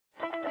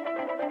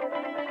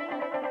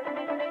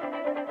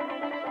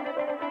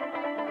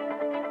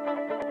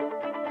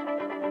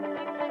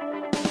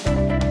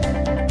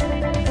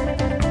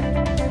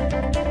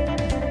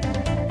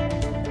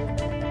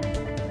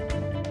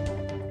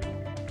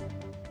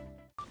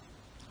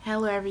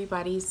Hello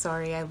everybody,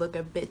 sorry I look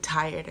a bit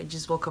tired. I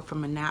just woke up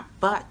from a nap,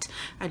 but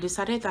I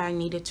decided that I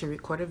needed to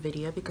record a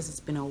video because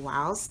it's been a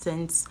while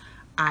since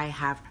I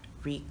have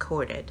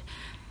recorded.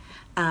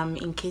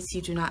 In case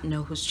you do not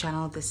know whose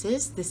channel this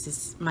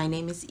is my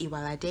name is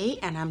Iwalade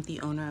and I'm the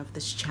owner of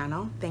this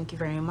channel. Thank you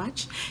very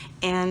much.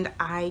 And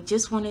I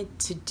just wanted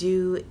to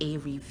do a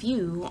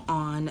review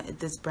on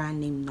this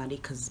brand named Nutty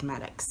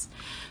Cosmetics.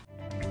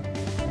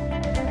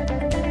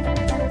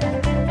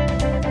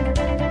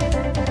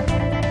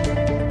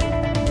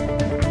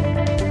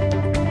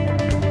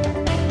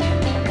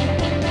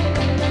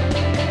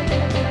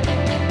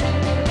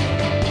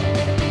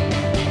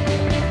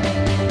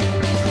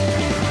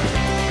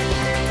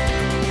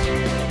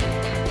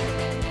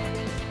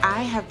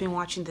 I've been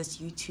watching this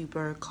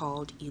YouTuber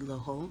called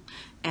Eloho,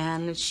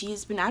 and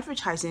she's been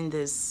advertising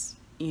this,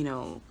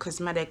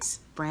 cosmetics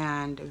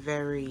brand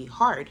very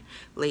hard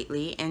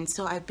lately, and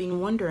so I've been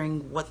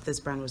wondering what this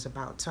brand was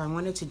about, so I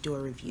wanted to do a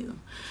review.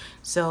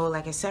 So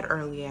like I said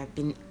earlier, I've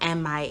been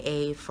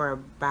MIA for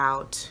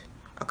about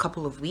a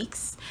couple of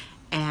weeks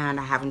and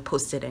I haven't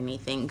posted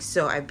anything,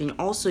 so I've been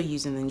also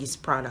using these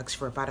products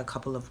for about a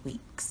couple of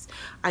weeks.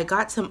 I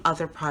got some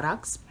other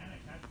products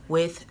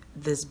with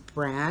this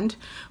brand,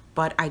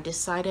 but I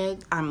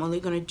decided I'm only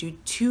going to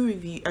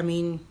do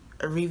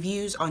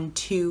reviews on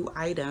 2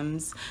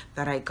 items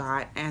that I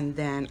got, and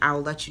then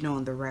I'll let you know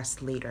on the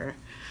rest later.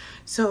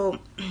 So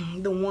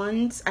the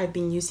ones I've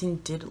been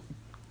using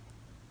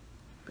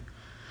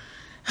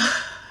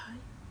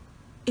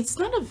it's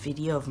not a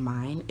video of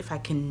mine if I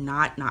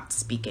cannot not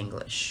speak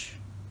English,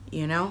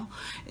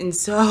 and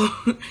so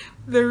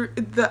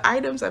the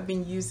items I've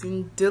been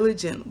using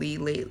diligently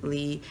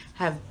lately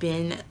have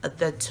been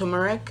the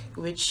turmeric,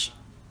 which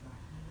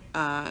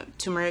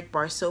turmeric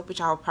bar soap,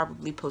 which I'll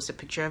probably post a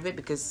picture of it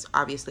because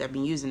obviously I've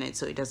been using it,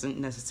 so it doesn't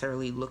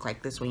necessarily look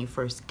like this when you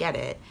first get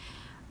it.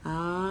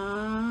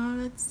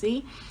 Let's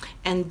see.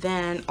 And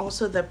then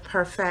also the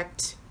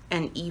Perfect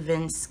and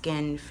Even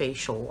Skin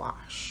facial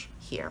wash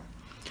here.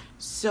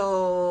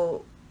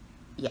 So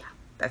yeah,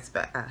 that's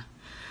better.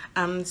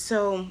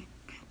 So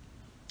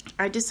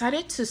I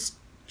decided to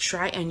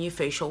try a new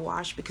facial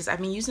wash because I've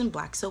been using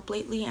black soap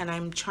lately, and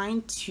I'm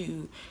trying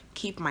to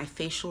keep my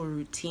facial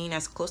routine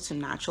as close to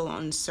natural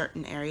on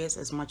certain areas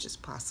as much as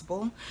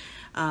possible.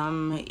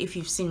 If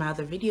you've seen my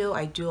other video,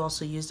 I do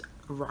also use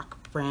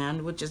Rock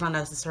brand, which is not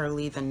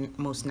necessarily the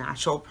most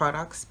natural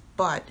products,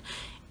 but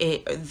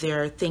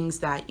there are things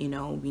that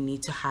we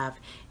need to have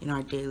in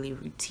our daily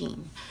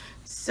routine.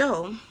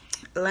 So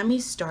let me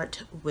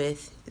start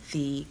with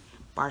the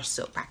bar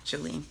soap.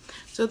 Actually,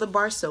 so the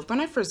bar soap,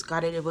 when I first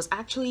got it, it was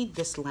actually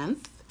this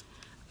length.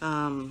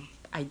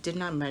 I did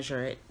not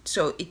measure it,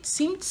 so it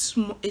seemed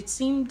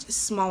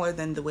smaller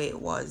than the way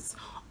it was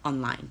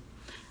online.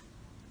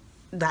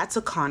 That's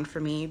a con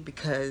for me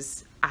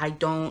because I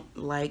don't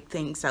like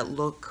things that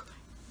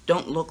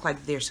don't look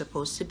like they're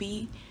supposed to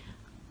be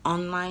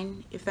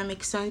online, if that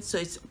makes sense. So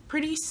it's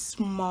pretty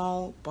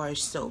small bar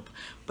soap,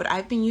 but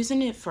I've been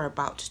using it for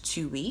about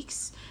 2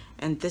 weeks,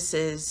 and this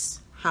is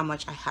how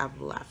much I have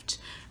left,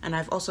 and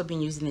I've also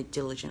been using it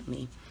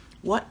diligently.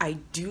 What I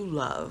do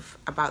love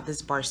about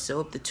this bar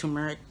soap, the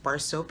turmeric bar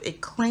soap,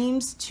 it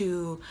claims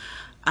to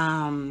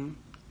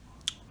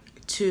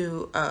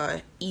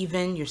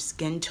even your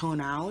skin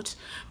tone out,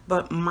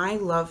 but my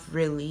love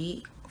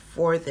really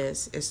for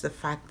this is the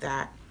fact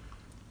that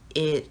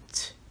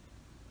it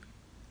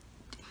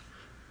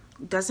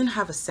doesn't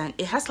have a scent.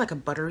 It has like a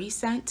buttery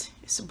scent,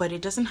 but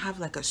it doesn't have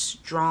like a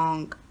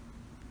strong,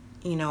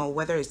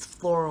 whether it's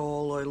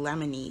floral or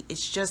lemony.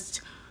 It's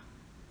just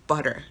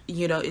butter,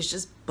 it's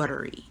just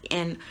buttery.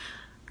 And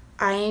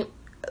I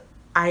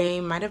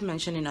might have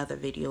mentioned in other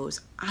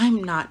videos,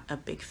 I'm not a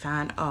big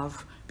fan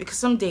of, because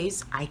some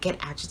days I get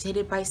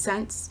agitated by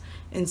scents,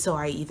 and so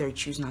I either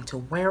choose not to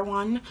wear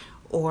one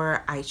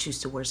or I choose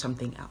to wear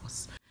something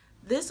else.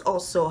 This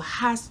also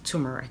has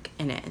turmeric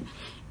in it,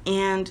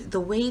 and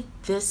the way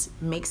this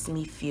makes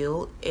me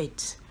feel,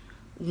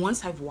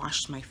 once I've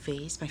washed my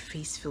face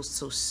feels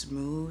so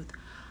smooth.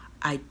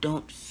 I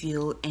don't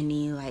feel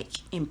any like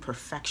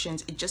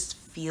imperfections. It just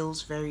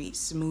feels very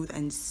smooth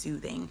and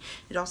soothing.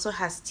 It also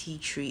has tea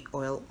tree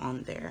oil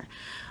on there.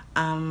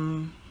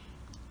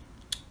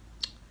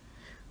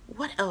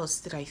 What else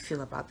did I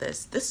feel about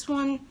this? This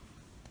one,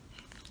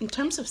 in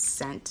terms of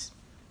scent,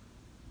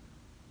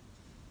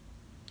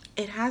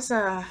 it has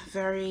a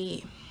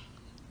very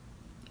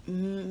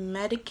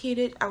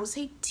medicated, I would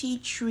say tea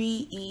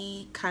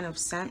tree-y kind of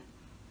scent,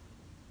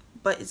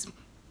 but it's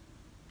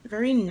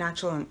very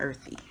natural and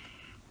earthy.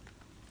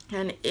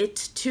 And it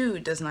too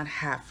does not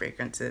have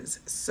fragrances,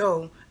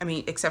 so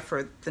except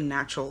for the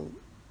natural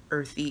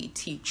earthy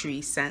tea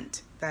tree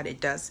scent that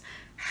it does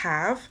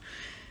have.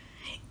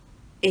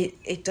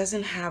 It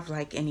doesn't have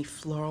like any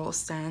floral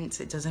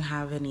scent. It doesn't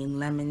have any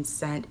lemon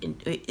scent.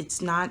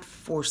 It's not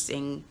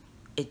forcing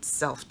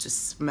itself to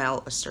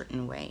smell a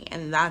certain way,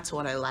 and that's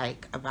what I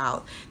like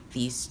about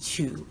these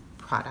 2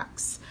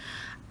 products.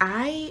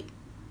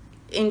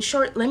 In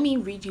short, let me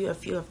read you a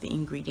few of the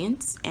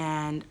ingredients,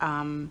 and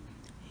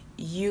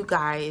you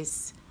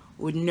guys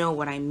would know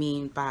what I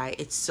mean by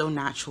it's so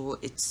natural,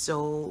 it's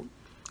so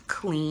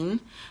clean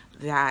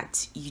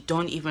that you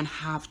don't even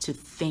have to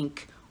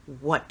think,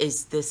 what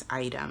is this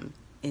item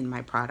in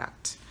my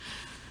product?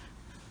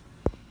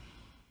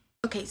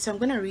 Okay, so I'm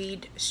going to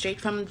read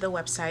straight from the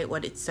website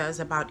what it says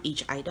about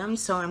each item.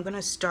 So I'm going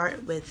to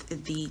start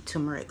with the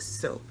turmeric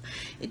soap.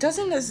 It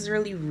doesn't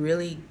necessarily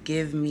really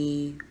give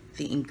me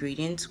the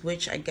ingredients,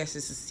 which I guess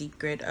is a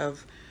secret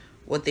of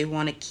what they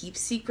want to keep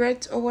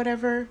secret or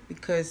whatever,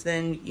 because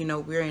then, you know,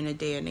 we're in a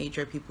day and age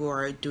where people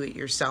are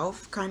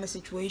do-it-yourself kind of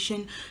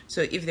situation.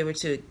 So if they were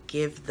to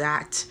give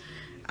that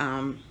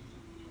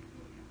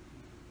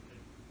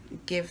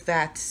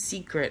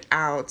secret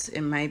out,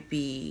 it might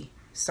be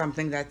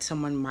something that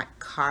someone might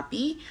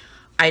copy.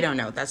 I don't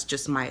know, that's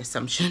just my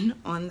assumption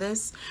on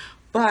this.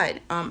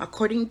 But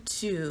according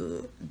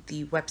to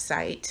the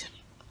website,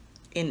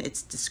 in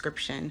its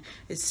description,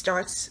 it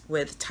starts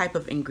with type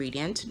of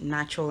ingredient,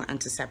 natural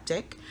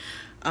antiseptic.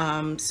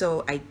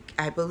 So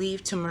I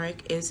believe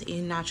turmeric is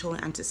a natural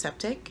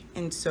antiseptic,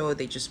 and so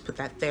they just put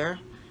that there.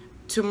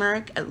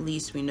 Turmeric, at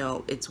least we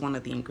know it's one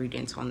of the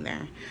ingredients on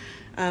there.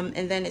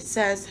 And then it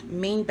says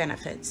main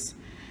benefits: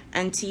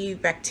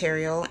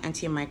 antibacterial,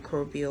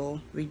 antimicrobial,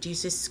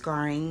 reduces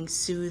scarring,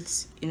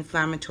 soothes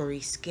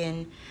inflammatory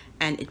skin,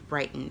 and it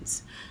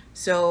brightens.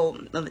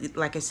 So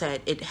like I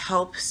said, it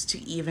helps to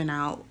even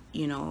out,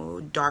 you know,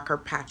 darker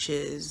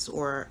patches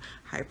or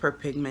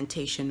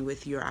hyperpigmentation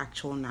with your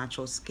actual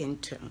natural skin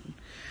tone.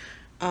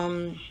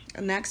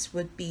 Next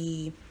would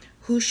be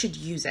who should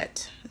use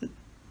it.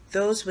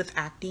 Those with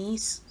acne,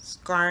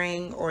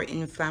 scarring, or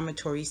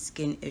inflammatory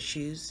skin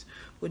issues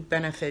would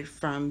benefit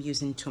from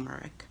using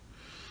turmeric.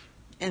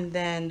 And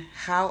then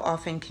how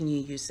often can you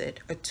use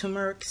it? A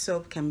turmeric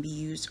soap can be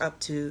used up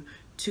to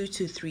 2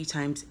 to 3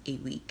 times a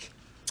week.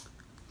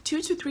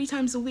 2 to 3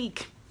 times a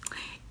week.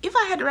 If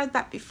I had read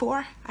that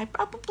before, I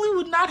probably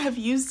would not have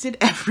used it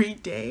every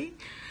day.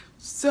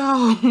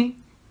 So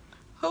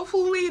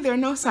hopefully there are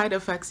no side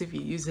effects if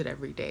you use it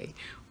every day.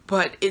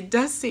 But it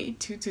does say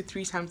 2 to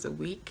 3 times a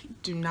week.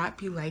 Do not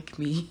be like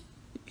me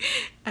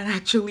and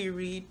actually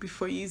read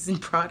before using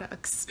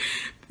products,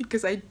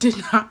 because I did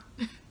not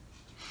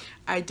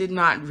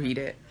read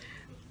it.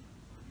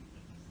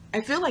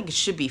 I feel like it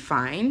should be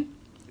fine,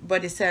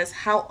 but it says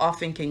how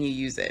often can you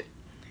use it?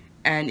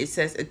 And it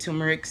says a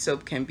turmeric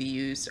soap can be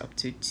used up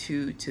to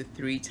 2 to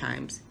 3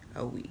 times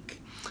a week.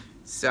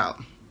 So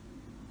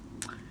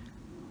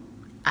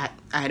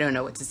I don't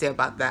know what to say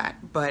about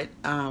that, but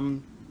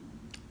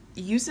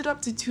use it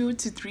up to 2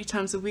 to 3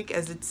 times a week,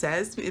 as it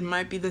says. It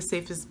might be the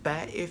safest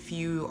bet if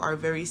you are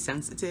very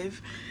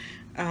sensitive.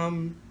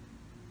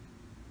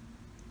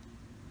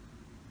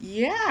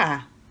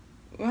 Yeah,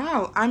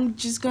 wow, I'm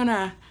just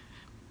gonna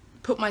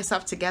put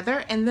myself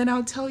together and then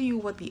I'll tell you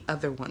what the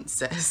other one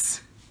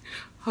says.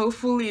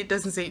 Hopefully it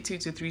doesn't say 2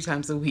 to 3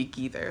 times a week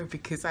either,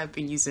 because I've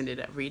been using it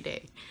every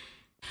day.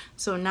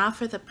 So now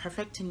for the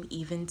perfect and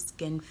even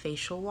skin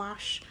facial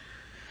wash.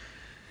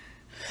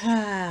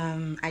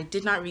 I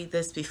did not read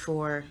this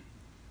before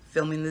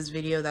filming this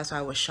video, that's why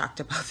I was shocked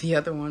about the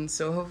other one.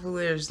 So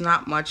hopefully there's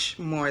not much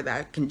more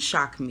that can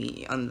shock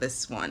me on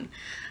this one.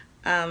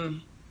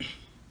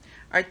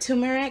 Our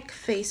turmeric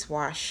face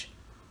wash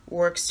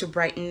works to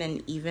brighten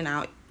and even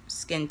out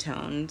skin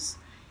tones,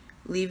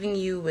 leaving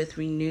you with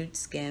renewed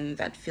skin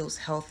that feels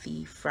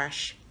healthy,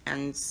 fresh,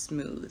 and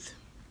smooth.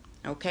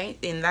 Okay,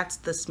 and that's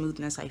the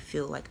smoothness I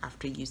feel like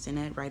after using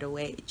it right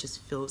away. It just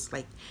feels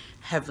like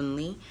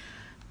heavenly.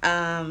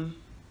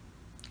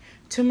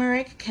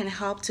 Turmeric can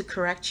help to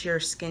correct your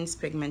skin's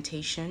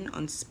pigmentation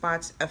on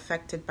spots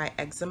affected by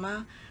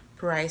eczema,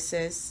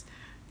 psoriasis,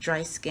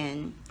 dry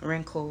skin,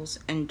 wrinkles,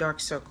 and dark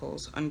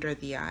circles under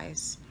the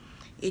eyes.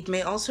 It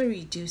may also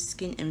reduce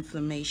skin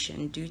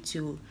inflammation due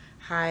to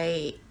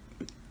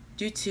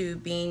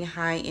being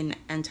high in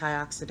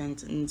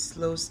antioxidants, and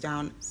slows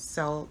down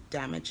cell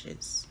damage,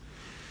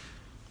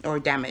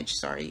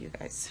 sorry you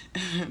guys.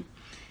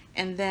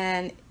 And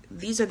then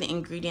these are the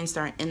ingredients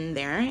that are in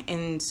there,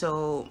 and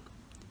so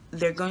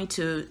they're going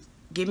to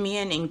give me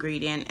an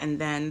ingredient and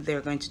then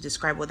they're going to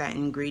describe what that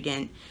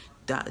ingredient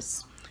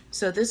does.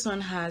 So this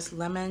one has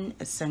lemon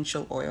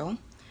essential oil,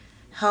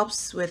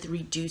 helps with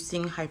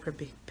reducing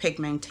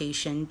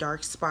hyperpigmentation,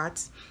 dark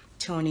spots,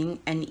 toning,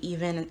 and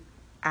even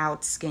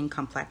out skin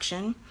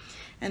complexion.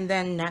 And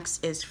then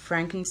next is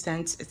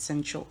frankincense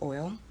essential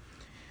oil,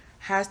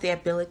 has the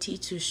ability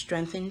to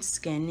strengthen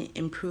skin,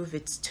 improve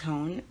its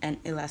tone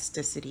and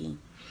elasticity.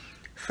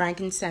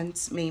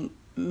 Frankincense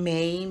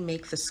may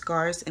make the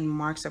scars and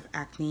marks of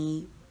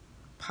acne,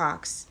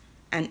 pox,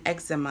 and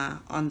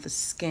eczema on the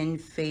skin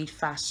fade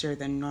faster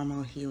than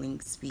normal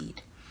healing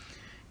speed.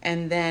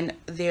 And then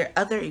their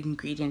other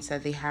ingredients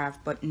that they have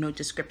but no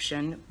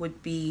description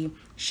would be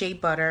shea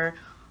butter,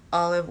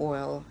 olive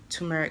oil,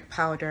 turmeric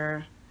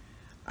powder,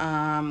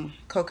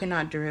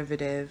 coconut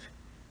derivative,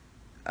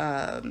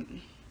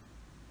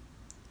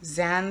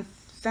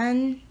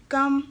 xanthan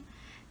gum,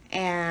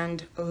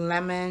 and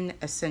lemon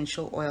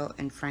essential oil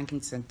and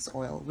frankincense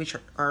oil, which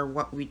are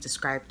what we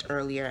described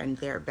earlier and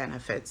their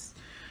benefits.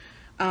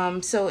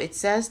 So it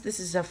says this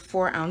is a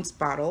 4-ounce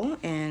bottle,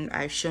 and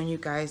I've shown you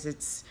guys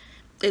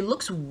it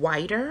looks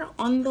wider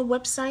on the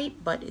website,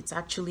 but it's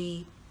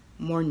actually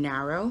more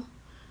narrow.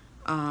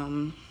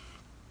 And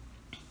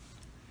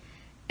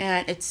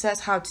it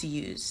says how to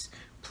use.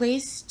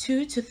 Place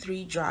 2 to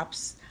 3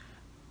 drops,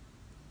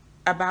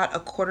 about a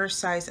quarter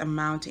size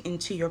amount,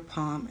 into your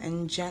palm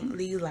and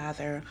gently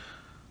lather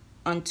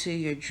onto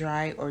your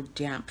dry or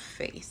damp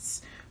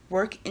face.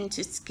 Work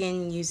into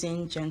skin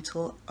using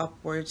gentle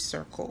upward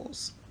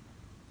circles.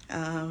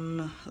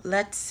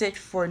 Let sit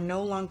for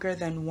no longer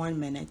than 1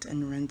 minute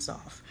and rinse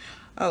off.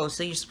 Oh,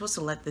 so you're supposed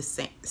to let this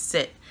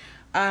sit.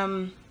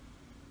 Then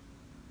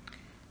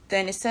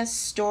it says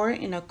store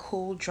in a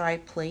cool, dry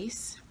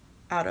place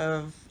out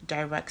of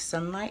direct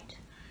sunlight.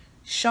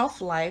 Shelf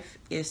life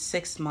is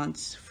 6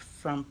 months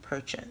from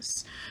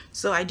purchase.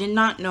 So I did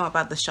not know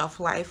about the shelf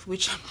life,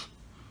 which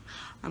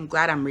I'm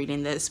glad I'm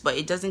reading this, but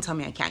it doesn't tell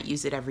me I can't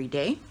use it every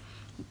day,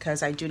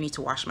 because I do need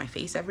to wash my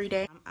face every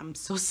day. I'm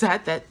so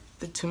sad that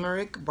the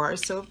turmeric bar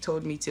soap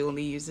told me to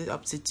only use it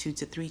up to 2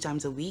 to 3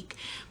 times a week,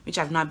 which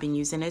I've not been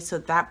using it. So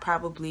that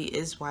probably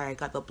is why I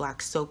got the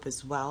black soap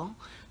as well,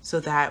 so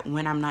that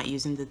when I'm not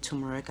using the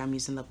turmeric, I'm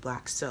using the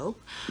black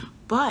soap.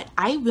 But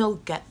I will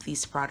get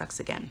these products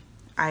again.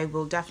 I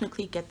will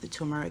definitely get the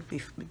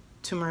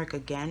turmeric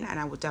again, and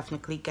I will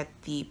definitely get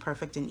the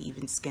Perfect and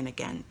Even Skin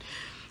again.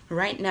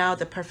 Right now,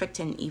 the Perfect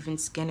and Even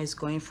Skin is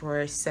going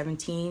for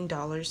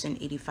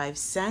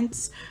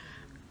 $17.85.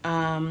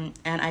 And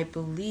I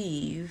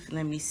believe,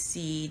 let me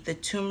see, the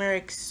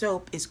turmeric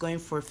soap is going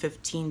for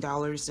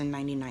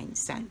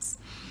 $15.99.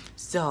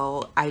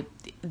 So I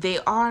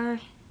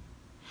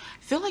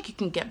feel like you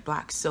can get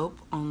black soap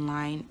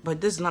online,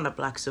 but this is not a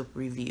black soap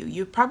review.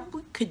 You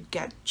probably could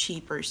get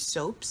cheaper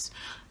soaps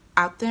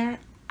out there.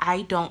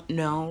 I don't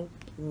know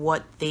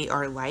what they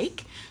are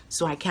like,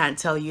 so I can't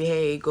tell you,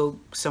 hey, go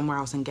somewhere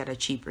else and get a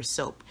cheaper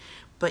soap.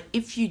 But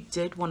if you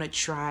did want to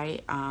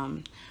try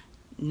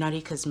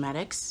Nutty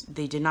Cosmetics,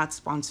 they did not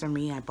sponsor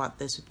me. I bought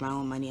this with my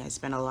own money. I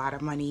spent a lot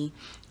of money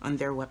on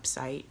their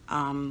website,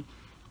 and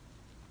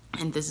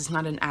this is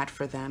not an ad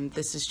for them.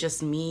 This is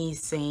just me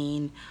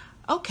saying,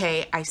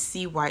 okay, I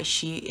see why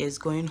she is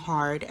going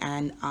hard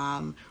and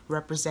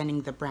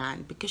representing the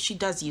brand, because she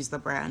does use the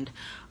brand.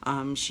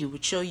 She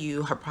would show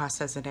you her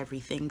process and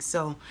everything.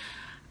 So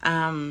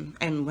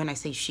and when I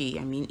say she,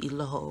 I mean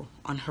Iloho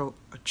on her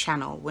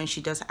channel. When she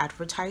does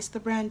advertise the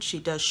brand, she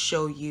does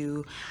show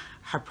you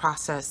her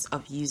process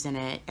of using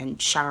it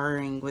and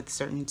showering with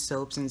certain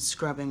soaps and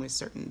scrubbing with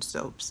certain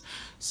soaps.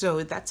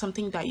 So that's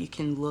something that you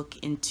can look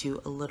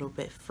into a little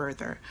bit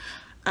further.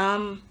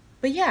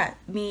 But yeah,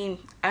 I mean,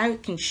 I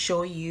can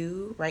show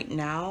you right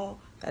now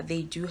that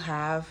they do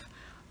have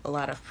a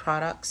lot of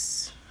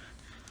products.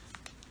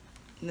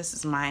 This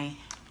is my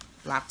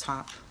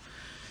laptop.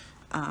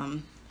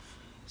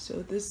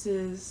 So this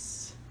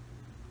is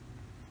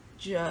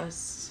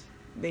just,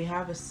 they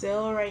have a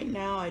sale right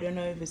now. I don't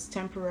know if it's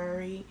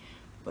temporary,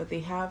 but they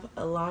have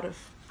a lot of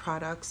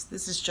products.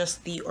 This is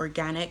just the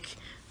organic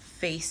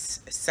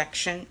face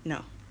section.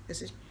 No,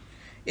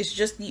 it's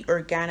just the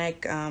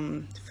organic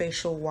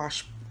facial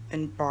wash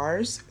and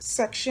bars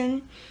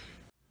section.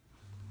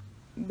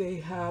 They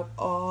have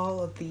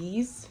all of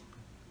these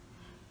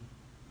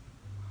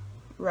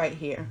right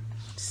here.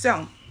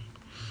 So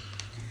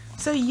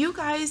you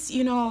guys,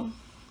 you know,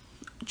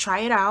 try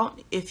it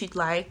out if you'd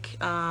like,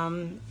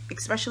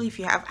 especially if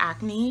you have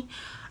acne.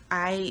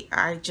 I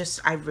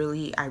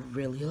really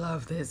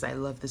love this. I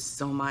love this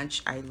so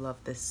much. I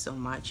love this so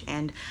much.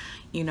 And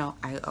you know,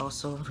 I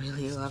also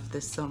really love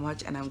this so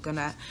much, and I'm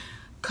gonna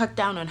cut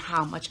down on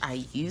how much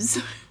I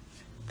use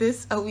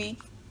this a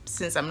week,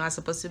 since I'm not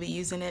supposed to be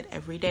using it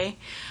every day.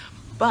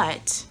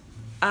 But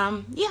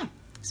yeah,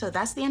 so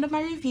that's the end of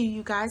my review,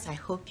 you guys. I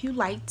hope you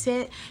liked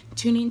it.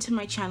 Tune into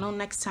my channel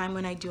next time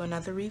when I do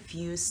another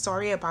review.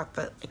 Sorry about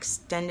the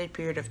extended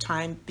period of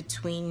time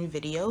between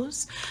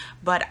videos,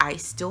 but I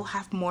still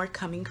have more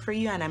coming for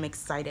you, and I'm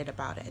excited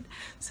about it.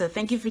 So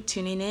thank you for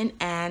tuning in,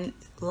 and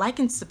like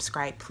and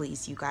subscribe,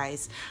 please, you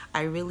guys.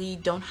 I really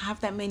don't have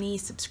that many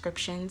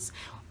subscriptions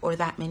or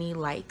that many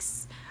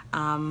likes.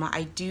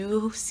 I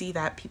do see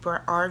that people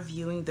are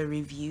viewing the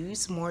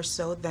reviews more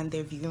so than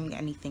they're viewing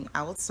anything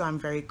else, so I'm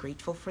very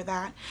grateful for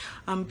that.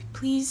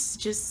 Please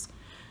just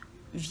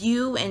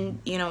view and,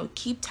 you know,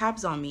 keep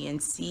tabs on me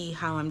and see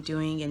how I'm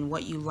doing and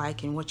what you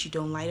like and what you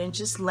don't like, and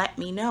just let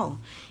me know.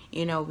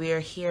 You know,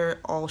 we're here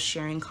all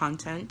sharing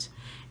content,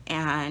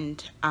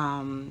 and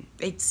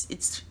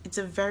it's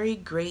a very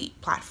great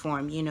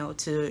platform, you know,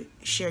 to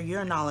share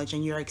your knowledge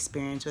and your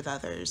experience with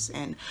others,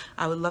 and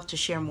I would love to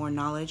share more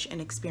knowledge and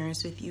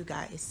experience with you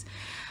guys.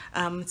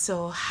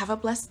 So have a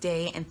blessed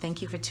day, and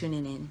thank you for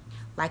tuning in.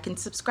 Like and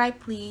subscribe,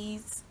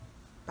 please.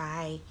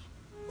 Bye.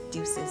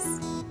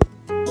 Deuces.